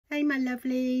my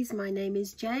lovelies, my name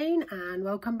is Jane and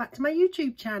welcome back to my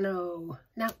YouTube channel.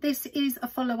 Now this is a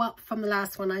follow-up from the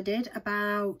last one I did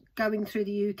about going through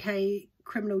the UK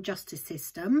criminal justice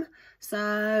system.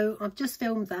 So I've just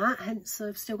filmed that, hence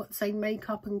I've still got the same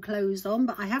makeup and clothes on,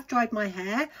 but I have dried my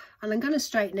hair and I'm going to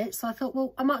straighten it. So I thought,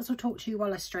 well, I might as well talk to you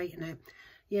while I straighten it,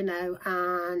 you know,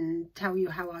 and tell you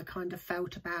how I kind of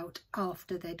felt about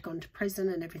after they'd gone to prison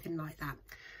and everything like that.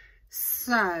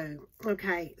 So,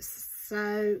 okay,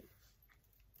 so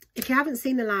if you haven't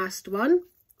seen the last one,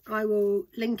 I will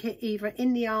link it either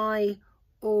in the eye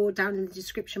or down in the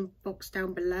description box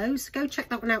down below. So go check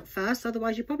that one out first,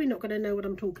 otherwise you're probably not going to know what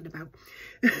I'm talking about.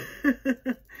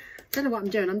 Don't know what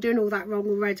I'm doing all that wrong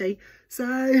already.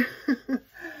 So,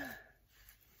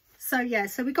 yeah,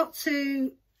 so we got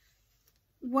to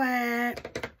where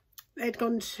they'd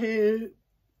gone to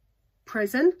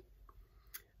prison.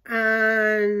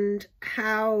 And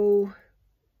how,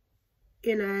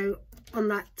 you know, on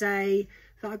that day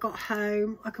that I got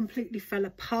home, I completely fell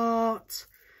apart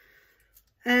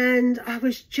and I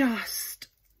was just,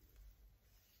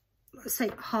 let's say,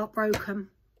 heartbroken,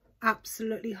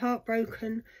 absolutely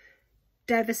heartbroken,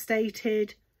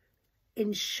 devastated,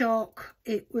 in shock.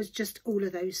 It was just all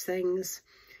of those things.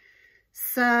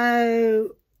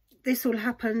 So this all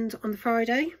happened on the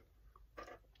Friday.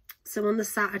 So on the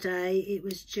Saturday, it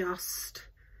was just,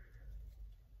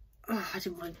 oh, I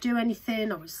didn't want to do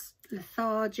anything. I was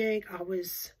lethargic. I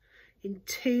was in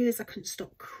tears. I couldn't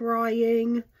stop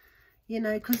crying, you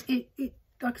know, because it,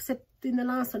 like I said in the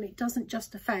last one, it doesn't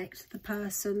just affect the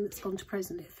person that's gone to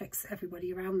prison. It affects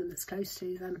everybody around them that's close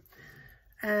to them.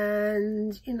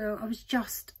 And, you know, I was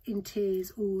just in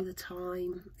tears all the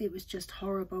time. It was just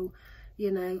horrible,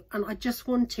 you know, and I just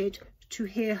wanted to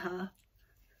hear her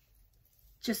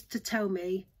just to tell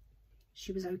me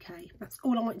she was okay. That's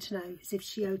all I wanted to know, is if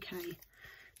she okay.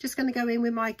 Just going to go in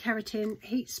with my keratin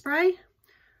heat spray.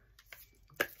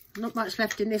 Not much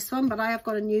left in this one, but I have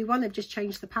got a new one. I've just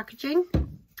changed the packaging.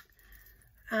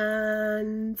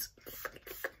 And,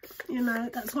 you know,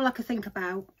 that's all I could think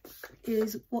about,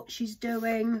 is what she's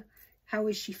doing, how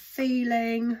is she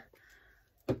feeling,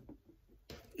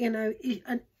 you know,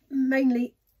 and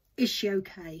mainly, is she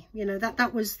okay? You know,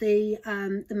 that was the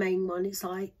main one. It's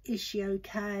like, is she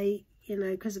okay? You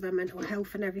know, because of her mental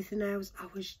health and everything else. I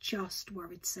was just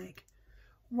worried sick.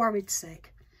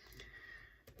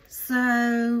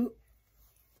 So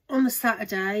on the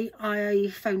Saturday,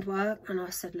 I phoned work and I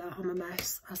said, look, I'm a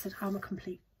mess. I said, I'm a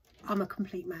complete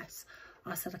mess.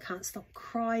 I said, I can't stop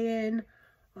crying.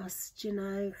 I said, you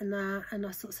know, and that, and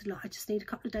I sort of said, look, I just need a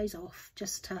couple of days off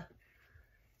just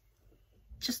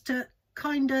to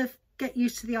kind of get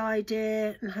used to the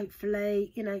idea and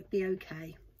hopefully, you know, be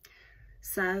okay.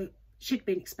 So she'd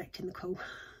been expecting the call,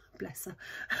 bless her.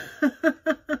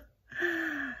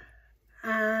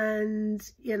 And,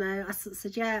 you know, I sort of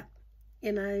said, yeah,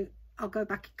 you know, I'll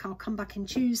come back in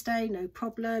Tuesday, no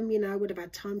problem. You know, I would have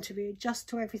had time to readjust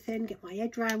to everything, get my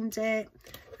head around it,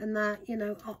 and that, you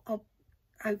know, I'll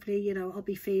hopefully, you know, I'll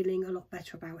be feeling a lot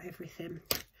better about everything.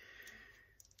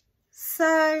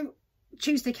 So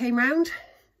Tuesday came round.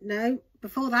 No,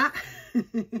 before that,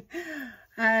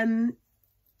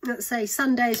 let's say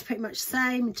Sunday is pretty much the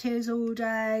same, tears all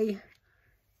day,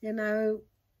 you know,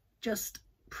 just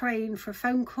praying for a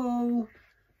phone call,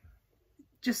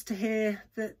 just to hear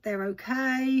that they're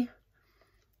okay,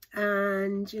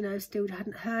 and, you know, still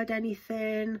hadn't heard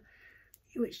anything,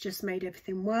 which just made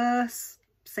everything worse.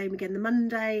 Same again the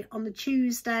Monday. On the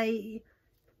Tuesday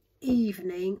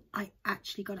evening, I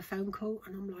actually got a phone call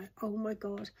and I'm like, oh my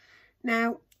God.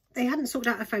 Now, they hadn't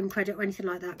sorted out her phone credit or anything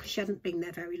like that because she hadn't been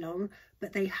there very long,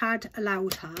 but they had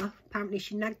allowed her, apparently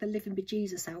she nagged the living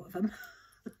bejesus out of them.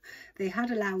 They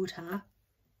had allowed her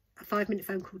a 5-minute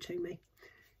phone call to me,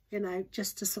 you know,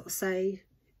 just to sort of say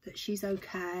that she's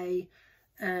okay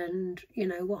and, you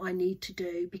know, what I need to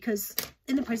do. Because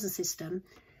in the prison system,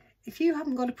 if you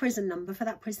haven't got a prison number for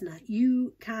that prisoner,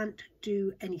 you can't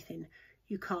do anything.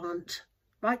 You can't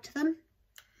write to them,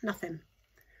 nothing.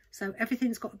 So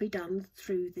everything's got to be done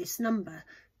through this number.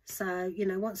 So, you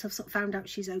know, once I've sort of found out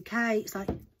she's okay, it's like,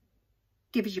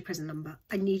 give us your prison number.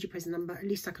 I need your prison number. At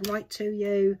least I can write to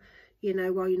you, you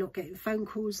know, while you're not getting phone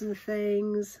calls and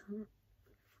things.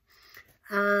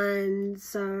 And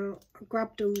so I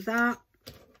grabbed all that.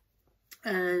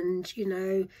 And, you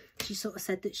know, she sort of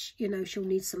said that, you know, she'll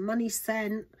need some money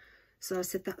sent. So I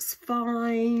said, that's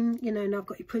fine. You know, now I've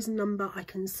got your prison number. I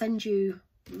can send you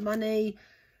money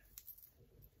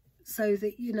so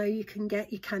that, you know, you can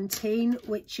get your canteen,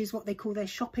 which is what they call their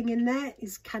shopping in there,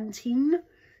 is canteen.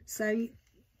 So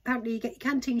apparently you get your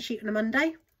canteen sheet on a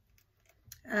Monday.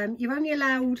 You're only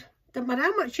allowed Doesn't matter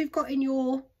how much you've got in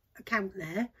your account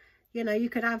there. You know, you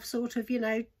could have sort of, you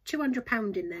know,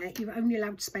 £200 in there. You're only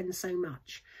allowed to spend so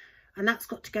much. And that's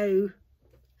got to go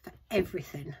for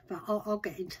everything. But I'll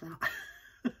get into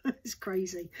that. It's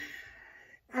crazy.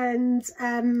 And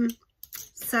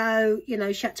so, you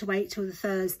know, she had to wait till the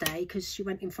Thursday because she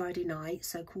went in Friday night.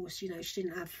 So, of course, you know, she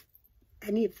didn't have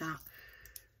any of that.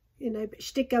 You know, but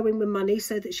she did go in with money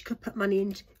so that she could put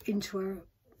money into her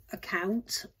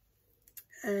account.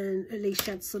 And at least she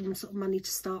had some sort of money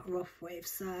to start her off with.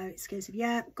 So it's a case of,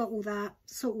 yeah, got all that,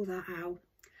 sort all that out.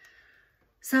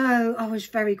 So I was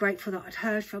very grateful that I'd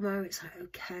heard from her. It's like,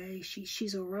 okay,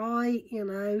 she's all right, you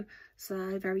know.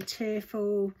 So very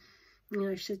tearful. You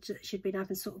know, she'd been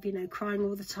having sort of, you know, crying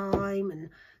all the time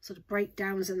and sort of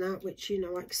breakdowns and that, which, you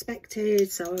know, I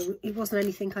expected. So it wasn't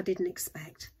anything I didn't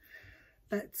expect.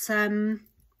 But, so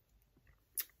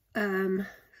I'm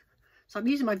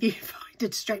using my viewfinder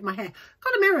to straighten my hair.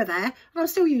 Got a mirror there, and I'm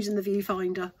still using the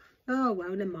viewfinder. Oh,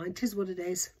 well, never mind. 'Tis what it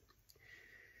is.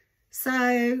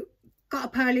 So, got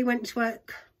up early, went to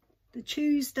work the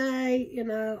Tuesday. You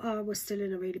know, I was still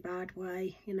in a really bad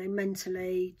way. You know,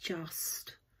 mentally,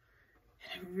 just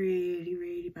in a really,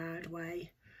 really bad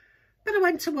way. But I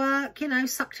went to work, you know,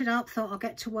 sucked it up. Thought I'll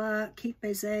get to work, keep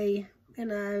busy. You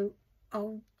know,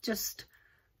 I'll just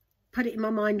put it in my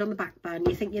mind on the back burner.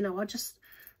 You think, you know, I'll just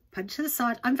put it to the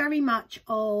side. I'm very much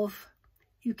of,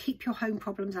 you keep your home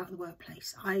problems out of the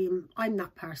workplace. I'm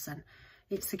that person.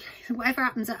 It's whatever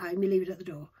happens at home, you leave it at the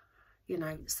door, you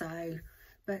know. So,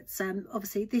 but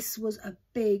obviously this was a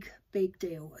big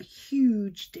deal, a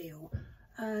huge deal,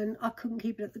 and I couldn't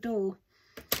keep it at the door,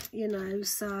 you know.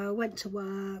 So I went to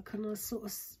work, and I sort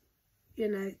of, you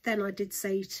know, then I did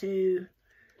say to,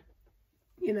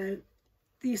 you know,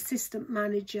 the assistant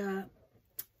manager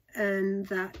and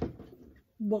that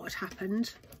what had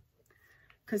happened,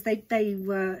 because they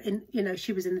were in, you know,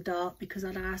 she was in the dark because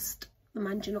I'd asked the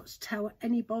manager not to tell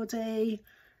anybody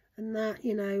and that,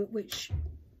 you know, which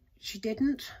she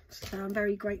didn't. So I'm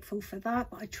very grateful for that,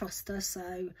 but I trust her.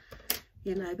 So,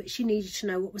 you know, but she needed to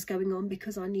know what was going on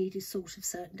because I needed sort of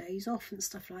certain days off and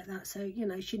stuff like that. So, you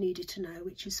know, she needed to know,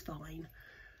 which is fine.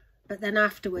 But then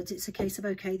afterwards, it's a case of,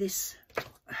 okay, this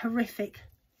horrific,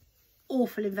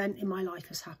 awful event in my life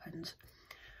has happened.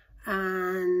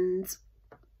 And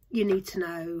you need to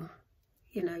know,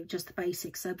 you know, just the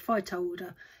basics. So before I told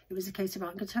her, it was a case of,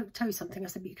 right, I'm going to tell you something. I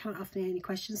said, but you can't ask me any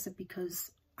questions. I said,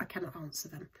 because I cannot answer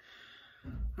them.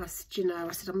 I said, you know,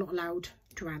 I said, I'm not allowed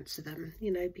to answer them,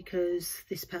 you know, because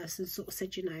this person sort of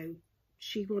said, you know,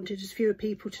 she wanted as fewer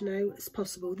people to know as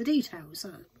possible the details.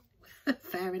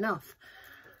 Fair enough.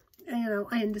 And, you know,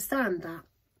 I understand that.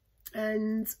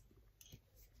 And,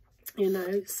 you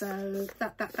know, so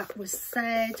that was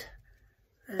said,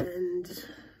 and,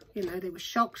 you know, they were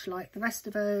shocked like the rest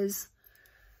of us.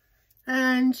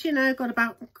 And, you know, got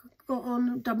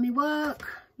on, done my work.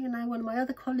 You know, one of my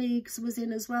other colleagues was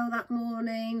in as well that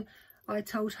morning. I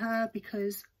told her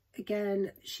because,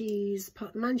 again, she's part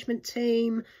of the management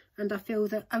team, and I feel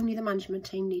that only the management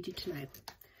team needed to know.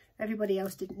 Everybody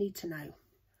else didn't need to know.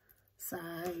 So,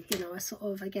 you know, I sort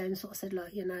of, again, sort of said,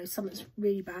 look, you know, something's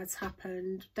really bad's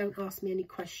happened. Don't ask me any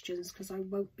questions because I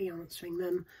won't be answering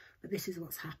them. But this is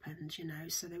what's happened, you know.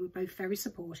 So they were both very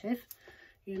supportive,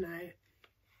 you know,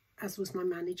 as was my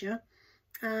manager.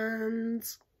 And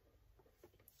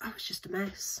I was just a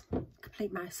mess,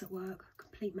 complete mess at work,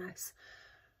 complete mess.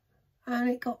 And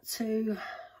it got to,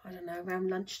 I don't know, around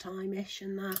lunchtime-ish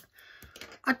and that.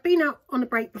 I'd been out on a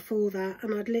break before that,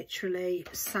 and I'd literally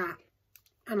sat,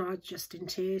 and I was just in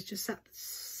tears, just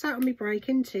sat on my break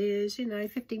in tears, you know,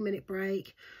 15-minute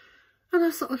break. And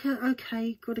I thought,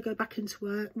 okay, got to go back into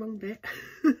work, wrong bit,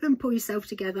 and pull yourself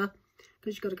together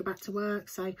because you've got to go back to work.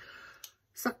 So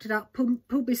sucked it up,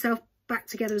 pulled myself back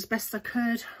together as best I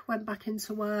could, went back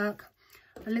into work.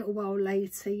 A little while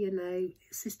later, you know,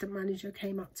 assistant manager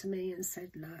came up to me and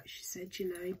said, look, she said, you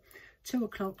know, 2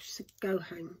 o'clock, she said, go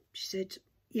home. She said,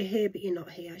 you're here, but you're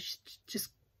not here. She said, just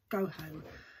go home.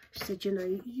 She said, you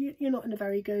know, you're not in a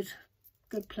very good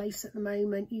place at the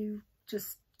moment. You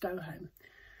just go home.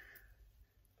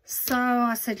 So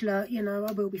I said, look, you know,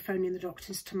 I will be phoning the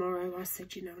doctors tomorrow. I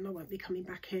said, you know, and I won't be coming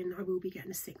back in. I will be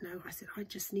getting a sick note. I said, I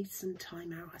just need some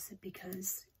time out. I said,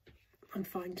 because I'm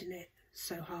finding it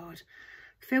so hard.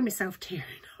 I feel myself tearing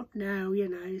up now, you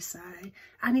know, so.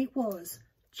 And it was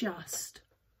just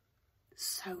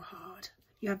so hard.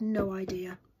 You have no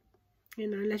idea, you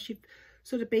know, unless you've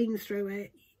sort of been through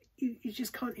it. You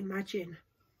just can't imagine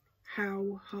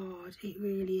how hard it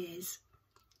really is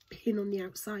being on the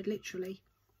outside, literally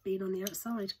being on the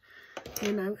outside,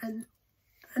 you know, and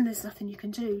there's nothing you can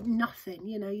do, nothing,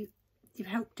 you know. you've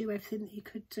helped do everything that you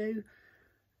could do,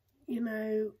 you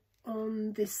know,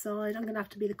 on this side. I'm going to have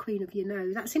to be the queen of you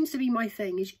know. That seems to be my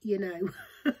thing, is you know.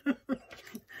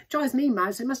 Drives me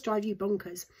mad, so it must drive you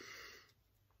bonkers.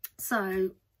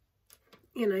 So,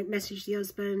 you know, messaged the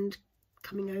husband,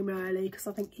 coming home early, because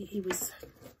I think he was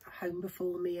home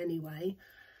before me anyway,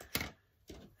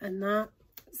 and that.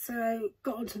 So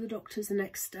got onto the doctors the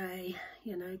next day,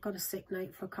 you know, got a sick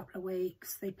note for a couple of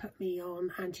weeks. They put me on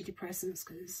antidepressants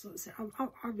because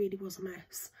I really was a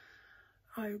mess.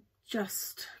 I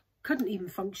just couldn't even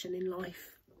function in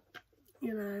life.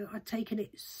 You know, I'd taken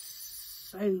it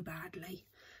so badly,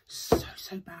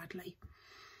 so badly.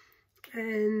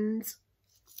 And,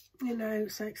 you know,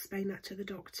 so I explained that to the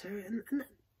doctor, and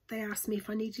they asked me if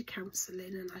I needed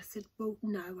counselling, and I said, well,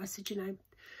 no. I said, you know,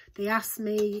 they asked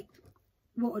me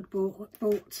what had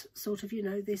brought sort of, you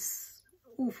know, this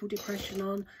awful depression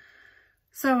on.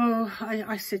 So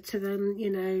I said to them, you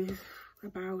know,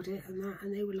 about it and that,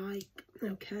 and they were like,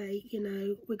 okay, you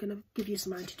know, we're going to give you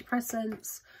some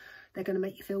antidepressants. They're going to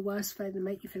make you feel worse for them,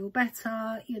 make you feel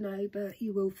better, you know, but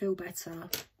you will feel better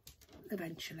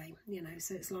eventually, you know.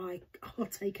 So it's like, I'll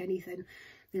take anything.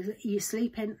 Are you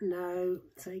sleeping? No.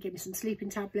 So he gave me some sleeping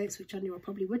tablets, which I knew I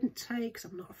probably wouldn't take because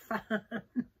I'm not a fan.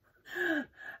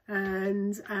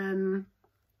 And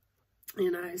you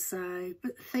know, so,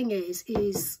 but the thing is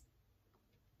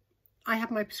I had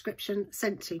my prescription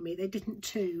sent to me. They didn't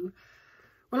too.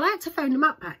 Well, I had to phone them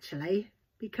up actually,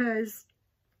 because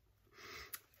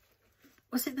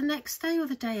was it the next day or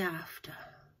the day after?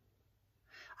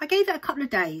 I gave it a couple of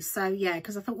days. So yeah,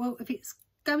 because I thought, well, if it's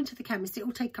going to the chemist, it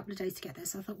will take a couple of days to get there.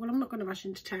 So I thought, well, I'm not going to rush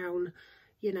into town,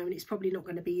 you know, and it's probably not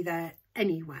going to be there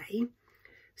anyway.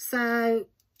 So,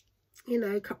 you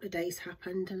know, a couple of days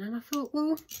happened, and then I thought,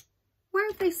 well, where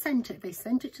have they sent it? Have they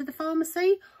sent it to the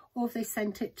pharmacy, or have they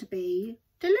sent it to be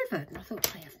delivered? And I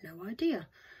thought, I have no idea.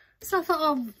 So I thought,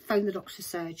 I'll phone the doctor's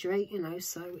surgery, you know,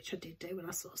 so, which I did do, and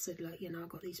I sort of said, look, you know, I've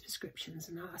got these prescriptions,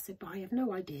 and I said, but I have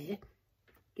no idea,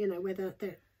 you know, whether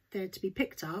they're to be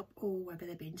picked up or whether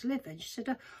they're being delivered. She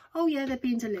said, oh yeah, they're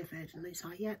being delivered. And it's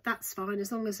like, yeah, that's fine,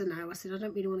 as long as I know. I said, I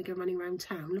don't really want to go running around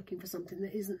town looking for something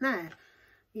that isn't there.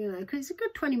 You know, because it's a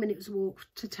good 20 minutes walk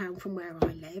to town from where I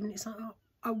live. And it's like, oh,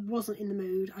 I wasn't in the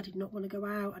mood. I did not want to go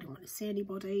out. I didn't want to see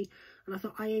anybody. And I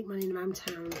thought, I ain't running around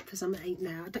town for something that ain't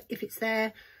there. If it's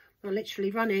there, I'll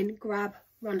literally run in, grab,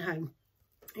 run home.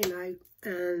 You know,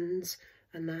 and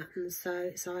that. And so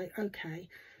it's like, okay.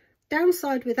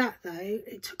 Downside with that, though,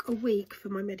 it took a week for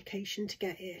my medication to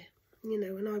get here. You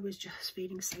know, and I was just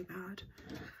feeling so bad.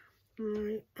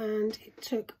 Right, and it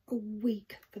took a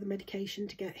week for the medication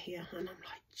to get here, and I'm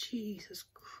like, Jesus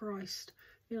Christ,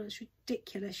 you know, it's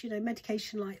ridiculous. You know,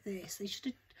 medication like this, they should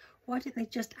have, why didn't they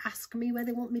just ask me where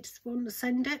they want to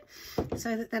send it,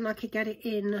 so that then I could get it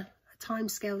in a time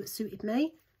scale that suited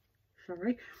me.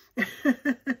 Sorry.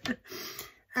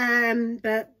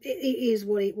 But it is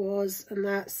what it was, and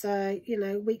that. So, you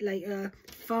know, a week later,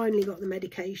 finally got the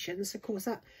medication. So of course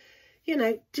that, you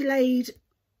know, delayed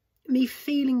me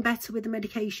feeling better with the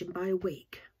medication by a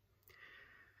week.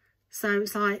 So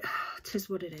it's like, oh, 'tis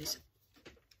what it is.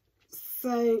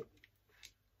 So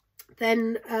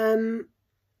then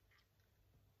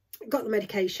got the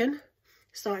medication,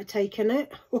 started taking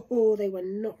it. Oh, they were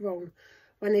not wrong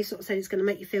when they sort of said it's going to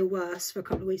make you feel worse for a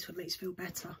couple of weeks, but it makes you feel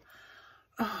better.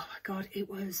 Oh my God, it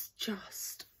was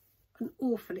just an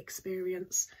awful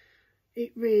experience.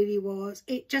 It really was.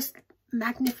 It just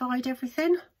magnified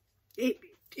everything.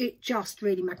 It just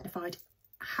really magnified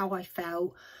how I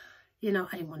felt. You know,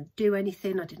 I didn't want to do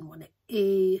anything. I didn't want to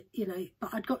eat, you know,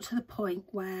 but I'd got to the point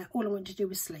where all I wanted to do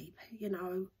was sleep. You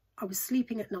know, I was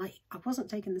sleeping at night. I wasn't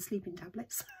taking the sleeping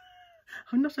tablets.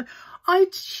 I'm not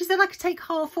she said I could take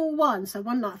half or one. So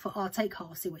one night I thought, oh, I'll take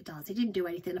half, see what it does. It didn't do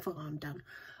anything. I thought, oh, I'm done.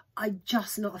 I'm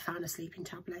just not a fan of sleeping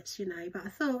tablets, you know, but I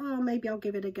thought, oh, maybe I'll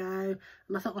give it a go.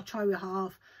 And I thought I'll try with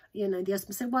half. You know, the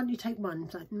husband said, why don't you take one? I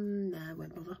was like, no, I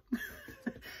won't bother.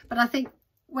 But I think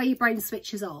where your brain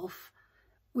switches off,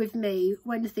 with me,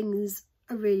 when things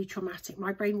are really traumatic,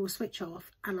 my brain will switch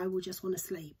off and I will just want to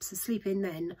sleep. So sleeping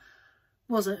then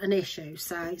wasn't an issue.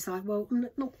 So it's like, well, I'm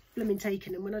not blooming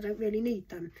taking them when I don't really need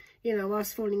them. You know, I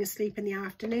was falling asleep in the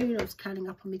afternoon. I was curling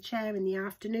up on my chair in the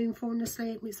afternoon, falling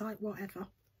asleep. It's like, whatever.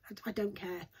 I don't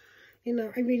care. You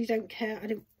know, I really don't care. I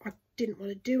didn't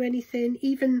want to do anything.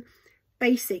 Even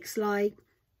basics like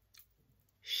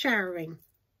showering,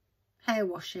 hair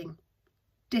washing,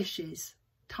 dishes,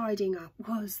 tidying up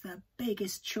was the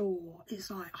biggest chore. It's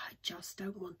like, I just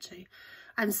don't want to.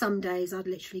 And some days I'd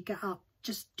literally get up,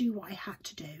 just do what I had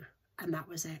to do, and that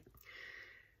was it.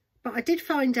 But I did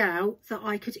find out that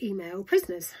I could email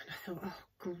prisoners, and I thought, oh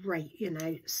great, you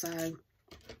know. So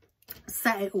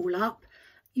set it all up.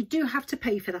 You do have to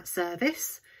pay for that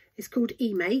service. It's called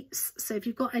eMates. So if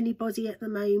you've got anybody at the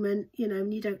moment, you know,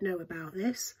 and you don't know about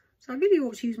this, so I really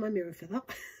ought to use my mirror for that.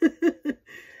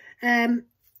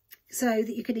 So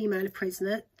that you can email a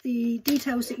prisoner. The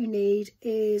details that you need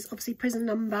is obviously prison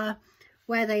number,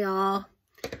 where they are,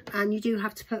 and you do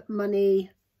have to put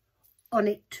money on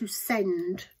it to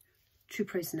send to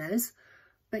prisoners,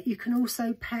 but you can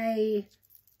also pay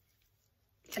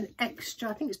an extra,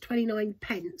 I think it's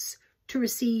 29p to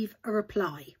receive a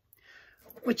reply,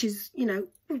 which is, you know,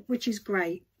 which is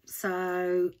great.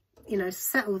 So, you know,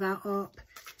 settle that up,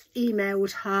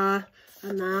 emailed her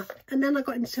and that, and then I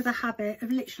got into the habit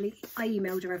of literally, I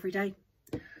emailed her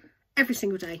every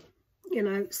single day, you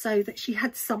know, so that she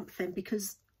had something,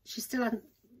 because she still hadn't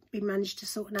been managed to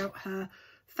sort out her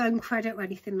phone credit or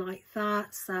anything like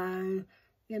that. So,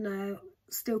 you know,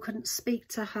 still couldn't speak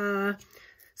to her.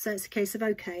 So it's a case of,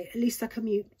 okay, at least I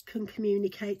can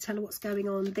communicate, tell her what's going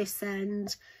on this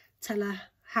end, tell her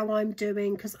how I'm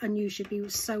doing, because I knew she'd be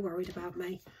so worried about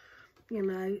me, you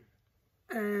know.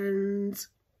 And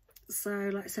so,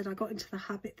 like I said, I got into the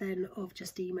habit then of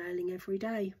just emailing every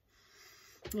day,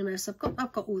 you know. So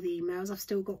I've got all the emails. I've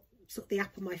still got sort of the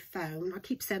app on my phone. I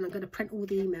keep saying I'm going to print all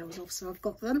the emails off, so I've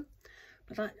got them,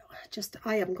 but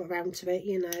I haven't got around to it,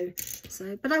 you know.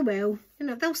 So, but I will, you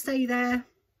know. They'll stay there.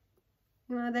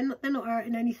 You know, they're not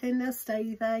hurting anything. They'll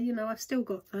stay there, you know. I've still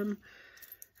got them.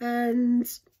 And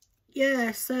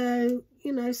yeah, so,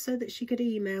 you know, so that she could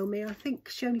email me. I think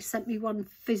she only sent me one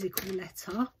physical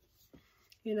letter,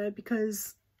 you know,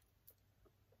 because,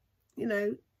 you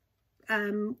know,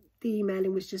 the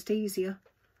emailing was just easier.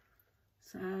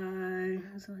 So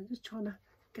I'm just trying to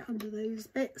get under those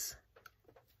bits.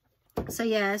 So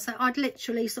yeah, so I'd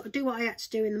literally sort of do what I had to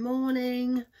do in the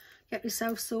morning, get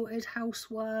myself sorted,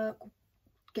 housework,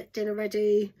 get dinner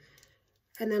ready,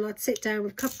 and then I'd sit down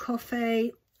with a cup of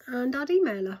coffee and I'd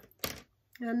email her.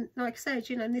 And like I said,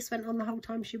 you know, and this went on the whole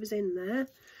time she was in there.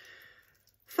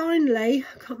 Finally,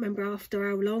 I can't remember after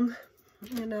how long,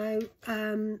 you know,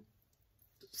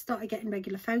 started getting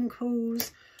regular phone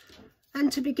calls.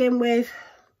 And to begin with,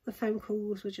 the phone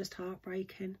calls were just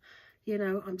heartbreaking. You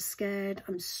know, I'm scared,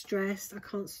 I'm stressed, I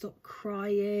can't stop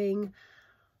crying.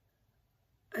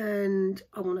 And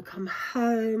I want to come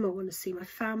home, I want to see my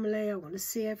family, I want to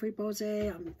see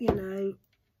everybody. You know,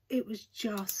 it was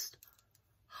just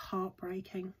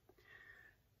heartbreaking.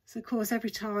 So of course, every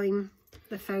time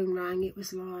the phone rang, it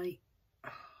was like, oh,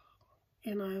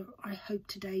 you know, I hope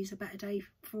today's a better day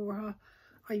for her.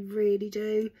 I really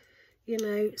do. You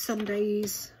know, some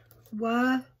days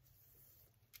were,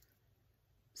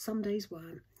 some days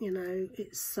weren't. You know,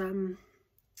 it's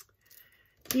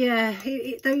yeah,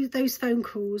 those phone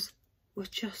calls were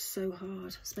just so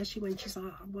hard, especially when she's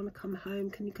like, I want to come home,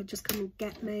 can you just come and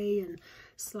get me? And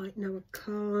it's like, no, I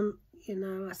can't. You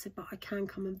know, I said, but I can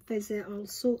come and visit, I'll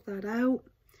sort that out.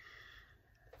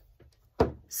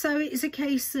 So it's a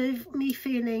case of me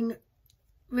feeling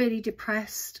really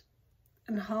depressed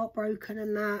and heartbroken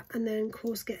and that, and then of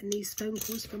course getting these phone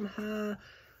calls from her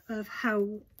of how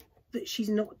that she's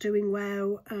not doing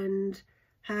well, and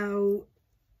how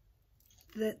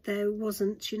that there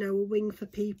wasn't, you know, a wing for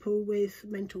people with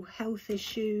mental health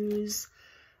issues,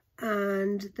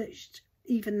 and that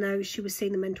even though she was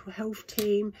seeing the mental health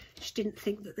team, she didn't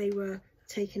think that they were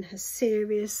taking her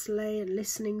seriously and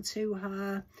listening to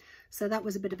her. So that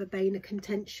was a bit of a bane of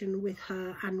contention with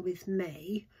her and with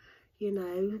me, you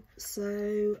know.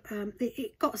 So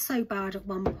it got so bad at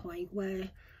one point where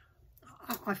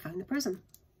I phoned the prison.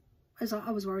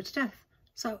 I was worried to death.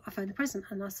 So I phoned the prison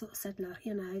and I sort of said, look,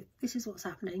 you know, this is what's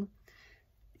happening.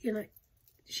 You know,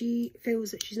 she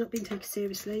feels that she's not being taken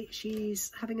seriously.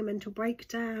 She's having a mental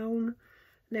breakdown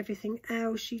and everything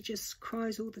else. She just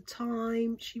cries all the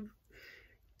time.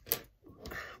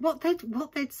 What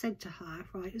they'd said to her,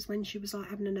 right, is when she was like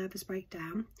having a nervous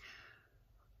breakdown,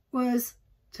 was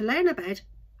to lay in her bed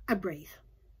and breathe.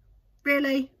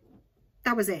 Really?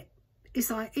 That was it. It's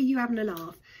like, are you having a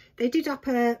laugh? They did up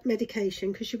her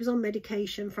medication because she was on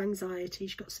medication for anxiety.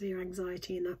 She got severe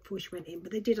anxiety and that before she went in,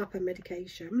 but they did up her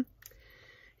medication,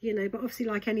 you know. But obviously,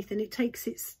 like anything, it takes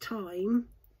its time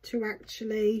to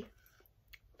actually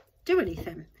do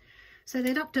anything. So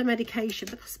they'd upped her medication,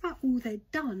 but that's about all they'd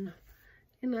done.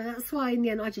 You know, that's why in the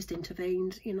end I just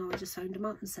intervened. You know, I just phoned them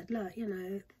up and said, look, you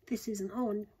know, this isn't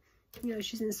on. You know,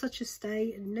 she's in such a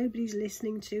state and nobody's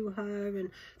listening to her, and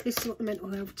this is what the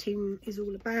mental health team is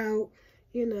all about,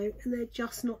 you know, and they're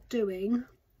just not doing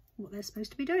what they're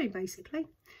supposed to be doing, basically.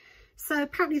 So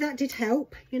apparently that did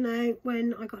help. You know,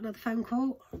 when I got another phone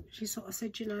call, she sort of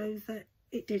said, you know, that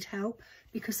it did help,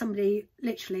 because somebody,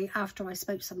 literally after I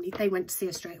spoke to somebody, they went to see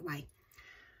her straight away,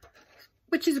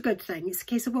 which is a good thing. It's a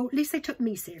case of, well, at least they took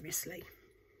me seriously.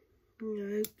 You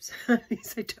know, so at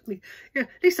least they took me, yeah,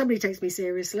 at least somebody takes me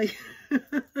seriously.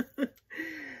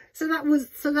 So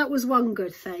that was one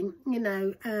good thing, you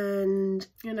know. And,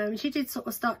 you know, she did sort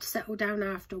of start to settle down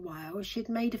after a while. She'd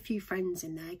made a few friends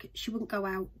in there. She wouldn't go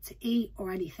out to eat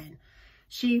or anything.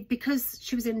 Because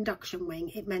she was in induction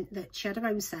wing, it meant that she had her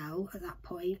own cell at that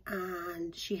point,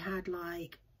 and she had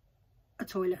like a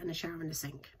toilet and a shower and a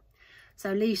sink. So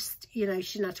at least, you know,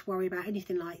 she didn't have to worry about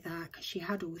anything like that, because she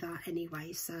had all that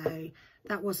anyway. So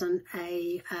that wasn't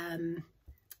an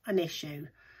issue.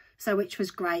 So, which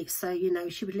was great. So, you know,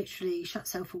 she would literally shut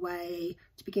herself away.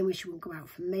 To begin with, she wouldn't go out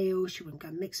for meals. She wouldn't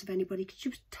go mix with anybody, because she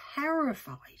was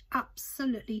terrified,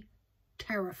 absolutely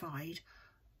terrified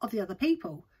of the other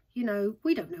people. You know,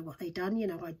 we don't know what they'd done. You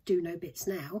know, I do know bits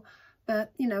now.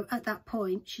 But, you know, at that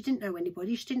point, she didn't know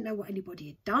anybody. She didn't know what anybody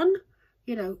had done,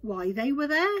 you know, why they were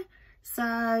there.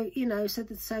 So, you know,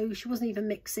 so she wasn't even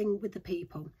mixing with the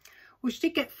people. Well, she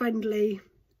did get friendly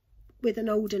with an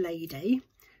older lady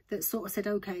that sort of said,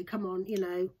 okay, come on, you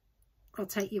know, I'll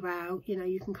take you out, you know,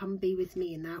 you can come be with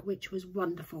me, and that, which was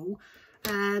wonderful.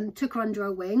 Took her under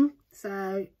her wing.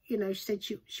 So, you know, she said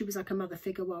she was like a mother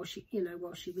figure while she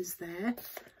was there.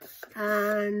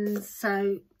 And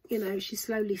so, you know, she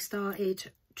slowly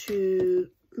started to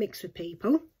mix with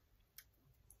people,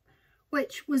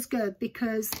 which was good,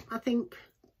 because I think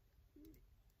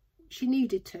she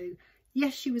needed to.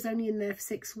 Yes, she was only in there for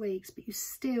 6 weeks, but you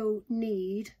still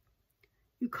need,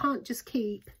 you can't just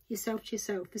keep yourself to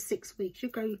yourself for 6 weeks. You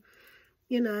go,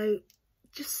 you know,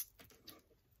 just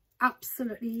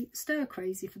absolutely stir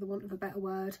crazy, for the want of a better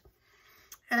word.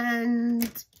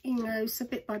 And, you know, so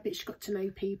bit by bit she got to know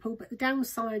people. But the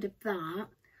downside of that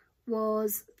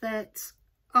was that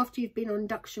after you've been on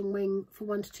induction wing for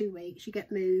 1 to 2 weeks, you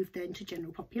get moved then to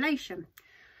general population.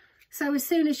 So as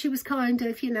soon as she was kind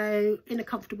of, you know, in a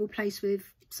comfortable place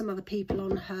with some other people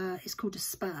on her, it's called a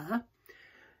spur,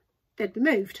 they'd be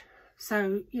moved.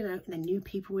 So, you know, and then new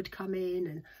people would come in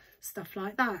and stuff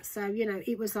like that. So, you know,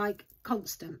 it was like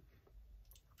constant.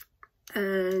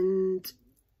 And,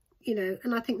 you know,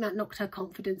 and I think that knocked her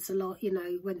confidence a lot, you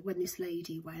know, when this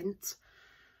lady went.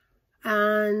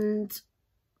 And,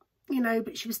 you know,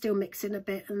 but she was still mixing a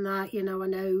bit and that, you know. I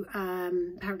know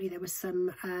apparently there was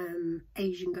some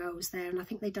Asian girls there, and I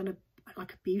think they'd done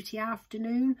like a beauty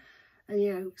afternoon, and,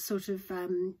 you know, sort of I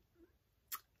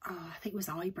think it was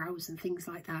eyebrows and things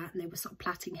like that, and they were sort of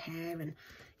plaiting hair and,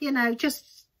 you know,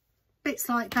 just bits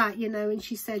like that, you know. And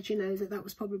she said, you know, that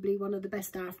was probably one of the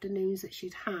best afternoons that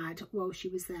she'd had while she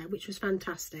was there, which was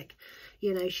fantastic.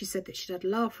 You know, she said that she'd had a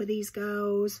laugh with these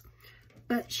girls,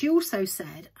 but she also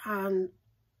said,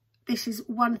 this is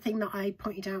one thing that I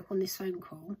pointed out on this phone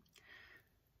call,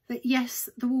 that yes,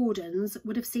 the wardens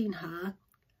would have seen her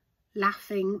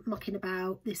laughing, mucking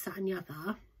about, this, that and the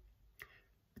other,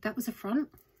 but that was a front.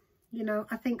 You know,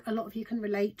 I think a lot of you can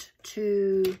relate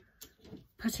to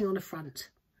putting on a front,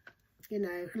 you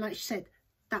know, and like she said,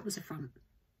 that was a front.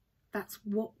 That's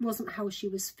what wasn't how she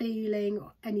was feeling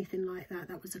or anything like that.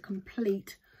 That was a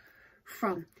complete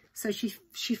front. So she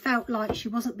felt like she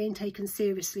wasn't being taken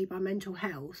seriously by mental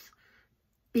health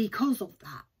because of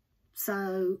that.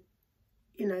 So,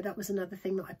 you know, that was another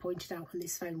thing that I pointed out on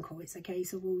this phone call. It's a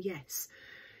case of, well, yes,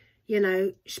 you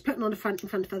know, she's putting on a front in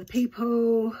front of other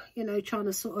people, you know, trying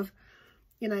to sort of,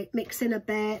 you know, mix in a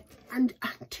bit and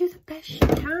do the best she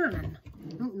can.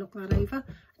 Don't knock that over.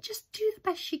 Just do the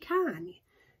best she can,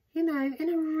 you know, in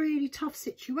a really tough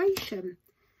situation.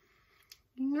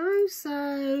 You know,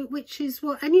 so, which is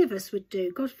what any of us would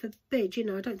do. God forbid, you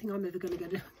know, I don't think I'm ever going to go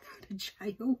to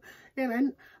jail. You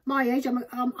know, my age,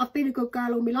 I've been a good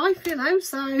girl all my life, you know,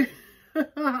 so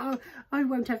I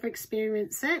won't ever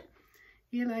experience it,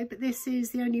 you know. But this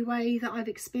is the only way that I've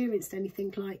experienced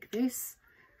anything like this,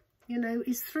 you know,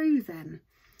 is through them.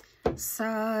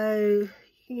 So,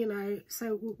 you know,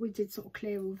 so we did sort of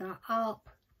clear all that up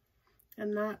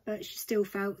and that, but she still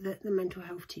felt that the mental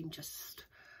health team just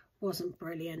wasn't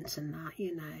brilliant and that,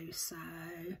 you know. So,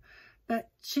 but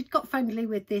she'd got friendly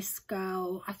with this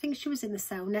girl. I think she was in the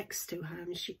cell next to her,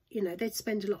 and she, you know, they'd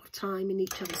spend a lot of time in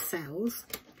each other's cells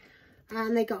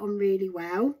and they got on really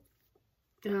well.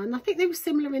 And I think they were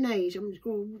similar in age. I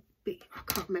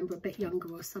can't remember, a bit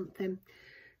younger or something.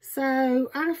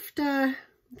 So after, I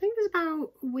think it was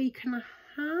about a week and a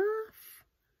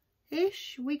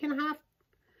half-ish,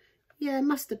 yeah, it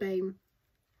must have been.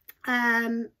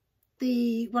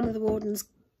 One of the wardens,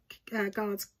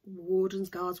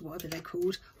 guards, whatever they're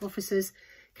called, officers,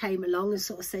 came along and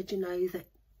sort of said, you know, that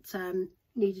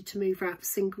needed to move her out of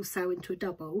single cell into a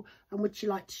double, and would she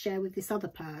like to share with this other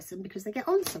person because they get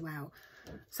on so well.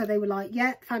 So they were like,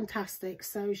 yeah, fantastic.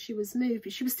 So she was moved,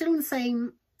 but she was still on the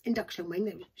same induction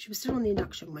wing. She was still on the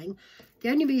induction wing. The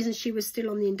only reason she was still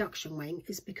on the induction wing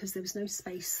is because there was no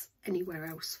space anywhere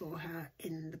else for her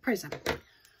in the prison,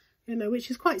 you know, which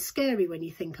is quite scary when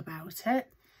you think about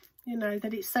it, you know,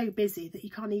 that it's so busy that you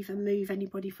can't even move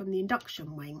anybody from the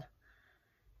induction wing.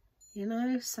 You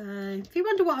know, so if you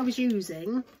wonder what I was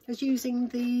using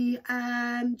the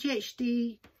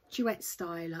GHD Duet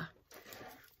Styler.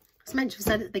 I was meant to have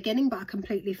said at the beginning, but I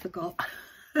completely forgot.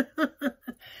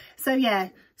 So yeah,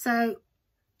 so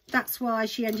that's why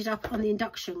she ended up on the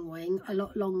induction wing a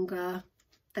lot longer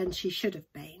than she should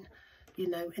have been, you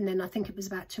know. And then I think it was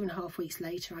about 2.5 weeks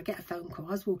later, I get a phone call.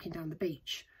 I was walking down the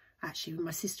beach, actually, with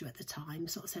my sister at the time,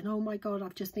 sort of saying, oh my God,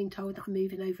 I've just been told that I'm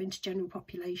moving over into general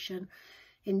population,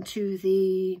 into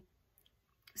the,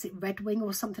 is it Red Wing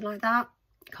or something like that?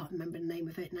 I can't remember the name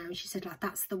of it now. She said, like,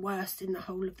 that's the worst in the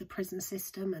whole of the prison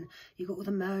system, and you've got all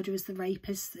the murderers, the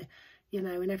rapists, you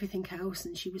know, and everything else.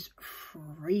 And she was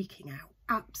freaking out,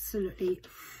 absolutely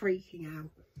freaking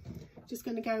out. Just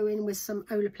going to go in with some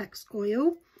Olaplex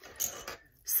oil.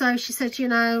 So she said, you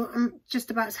know, I'm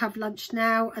just about to have lunch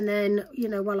now, and then, you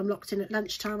know, while I'm locked in at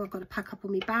lunchtime, I've got to pack up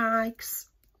all my bags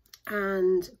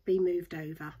and be moved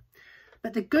over.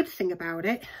 But the good thing about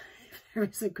it, if there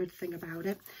is a good thing about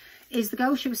it, is the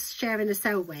girl she was sharing a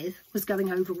cell with was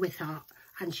going over with her,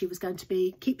 and she was going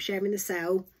to keep sharing the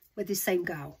cell with this same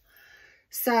girl.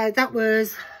 So that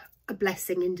was a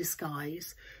blessing in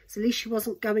disguise. So at least she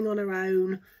wasn't going on her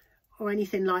own or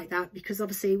anything like that, because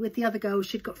obviously with the other girls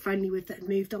she'd got friendly with that had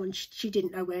moved on, she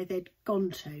didn't know where they'd gone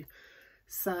to.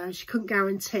 So she couldn't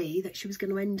guarantee that she was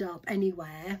going to end up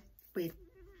anywhere with,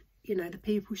 you know, the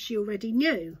people she already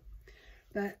knew.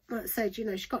 But like I said, you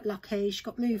know, she got lucky. She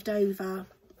got moved over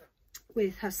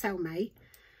with her cellmate,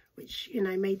 which, you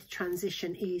know, made the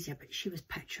transition easier. But she was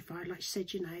petrified. Like she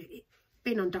said, you know,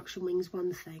 being on induction wing's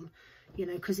one thing, you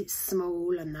know, because it's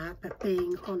small and that. But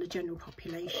being on a general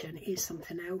population is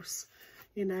something else,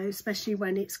 you know, especially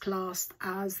when it's classed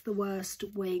as the worst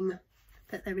wing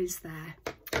that there is there.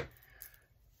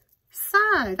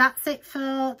 So that's it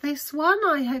for this one.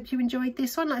 I hope you enjoyed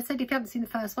this one. Like I said, if you haven't seen the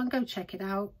first one, go check it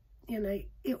out. You know,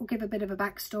 it will give a bit of a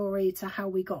backstory to how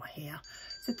we got here.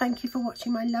 So thank you for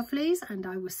watching, my lovelies, and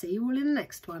I will see you all in the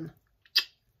next one.